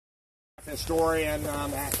Historian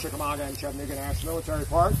at Chickamauga and Chattanooga National Military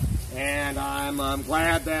Park, and I'm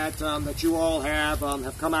glad that that you all have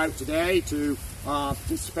come out today to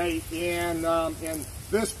participate in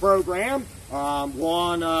this program,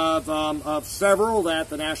 one of several that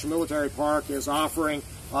the National Military Park is offering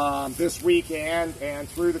this weekend and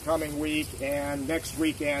through the coming week and next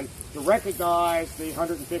weekend to recognize the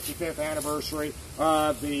 155th anniversary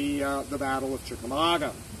of the Battle of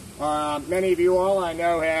Chickamauga. Many of you all, I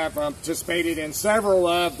know, have participated in several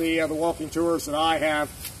of the walking tours that I have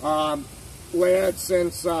led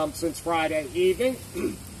since Friday evening,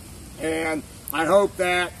 and I hope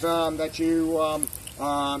that that you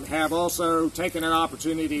have also taken an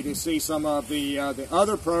opportunity to see some of the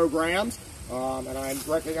other programs. And I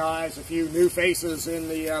recognize a few new faces in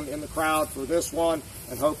the crowd for this one,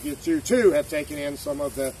 and hope you too have taken in some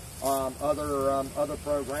of the other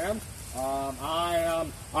programs.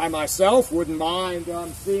 I myself wouldn't mind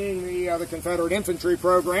seeing the Confederate Infantry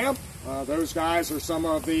program. Those guys are some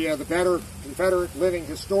of the better Confederate living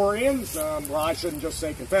historians. Well, I shouldn't just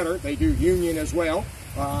say Confederate; they do Union as well.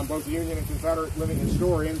 Both Union and Confederate living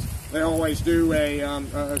historians. They always do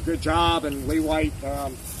a good job, and Lee White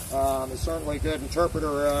is certainly a good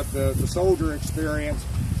interpreter of the soldier experience.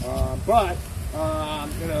 But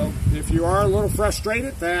you know, if you are a little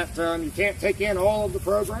frustrated that you can't take in all of the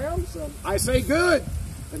programs, I say good.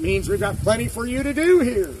 It means we've got plenty for you to do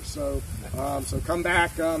here. So, so come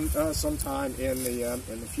back sometime in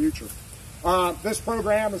the future. This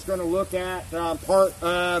program is going to look at part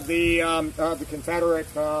of the Confederate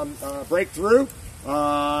breakthrough,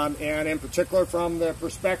 and in particular from the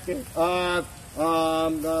perspective of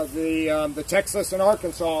the Texas and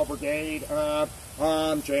Arkansas Brigade of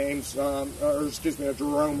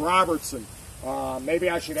Jerome Robertson. Maybe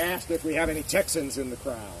I should ask if we have any Texans in the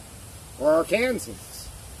crowd, or Arkansans.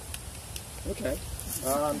 Okay.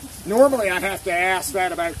 Normally I have to ask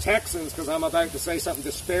that about Texans because I'm about to say something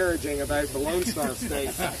disparaging about the Lone Star State.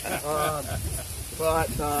 But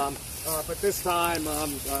this time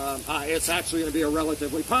it's actually going to be a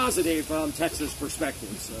relatively positive Texas perspective.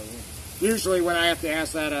 So usually when I have to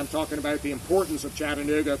ask that, I'm talking about the importance of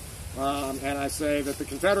Chattanooga, and I say that the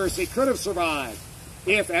Confederacy could have survived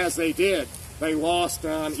if, as they did, they lost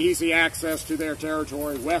easy access to their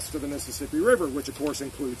territory west of the Mississippi River, which of course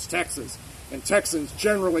includes Texas. And Texans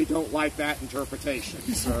generally don't like that interpretation.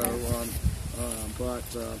 So, but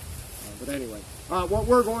anyway, what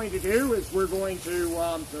we're going to do is we're going to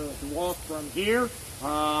walk from here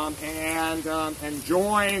and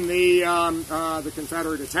join the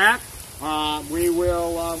Confederate attack.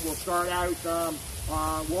 We'll start out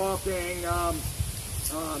walking.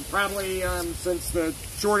 Probably since the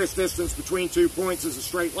shortest distance between 2 points is a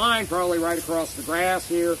straight line, probably right across the grass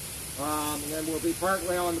here. And then we'll be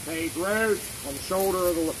partly on the paved road, on the shoulder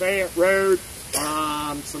of the Lafayette Road,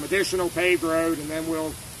 some additional paved road, and then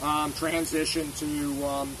we'll transition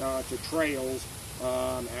to trails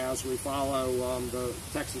as we follow the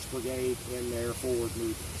Texas Brigade in their forward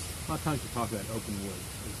movements. A lot of times you talk about open woods.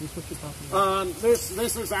 Is this what you're talking about?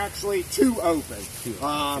 This is actually too open,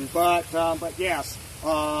 but yes,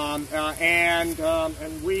 and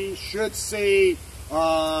we should see.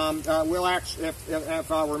 We'll actually,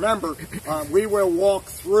 if I remember, we will walk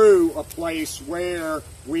through a place where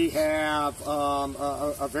we have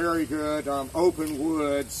a very good open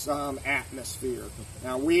woods atmosphere.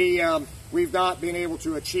 Now we've not been able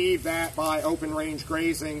to achieve that by open range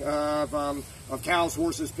grazing of cows,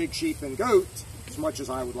 horses, pigs, sheep, and goats as much as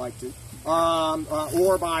I would like to,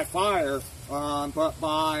 or by fire, but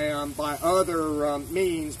by other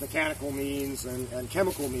means, mechanical means and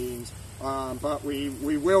chemical means. But we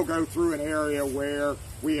will go through an area where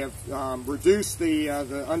we have reduced the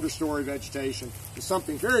understory vegetation to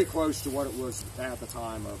something very close to what it was at the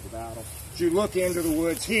time of the battle. As you look into the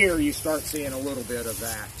woods here, you start seeing a little bit of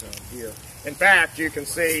that here. In fact, you can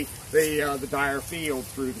see the dire field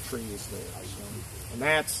through the trees there. And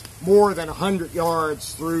that's more than 100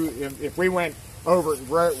 yards through. If we went over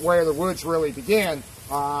where the woods really begin,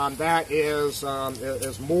 that is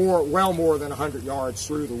well more than 100 yards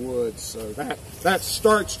through the woods. So that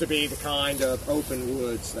starts to be the kind of open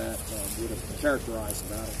woods that would have characterized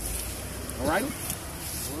the battle. All right,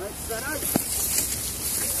 let's set out.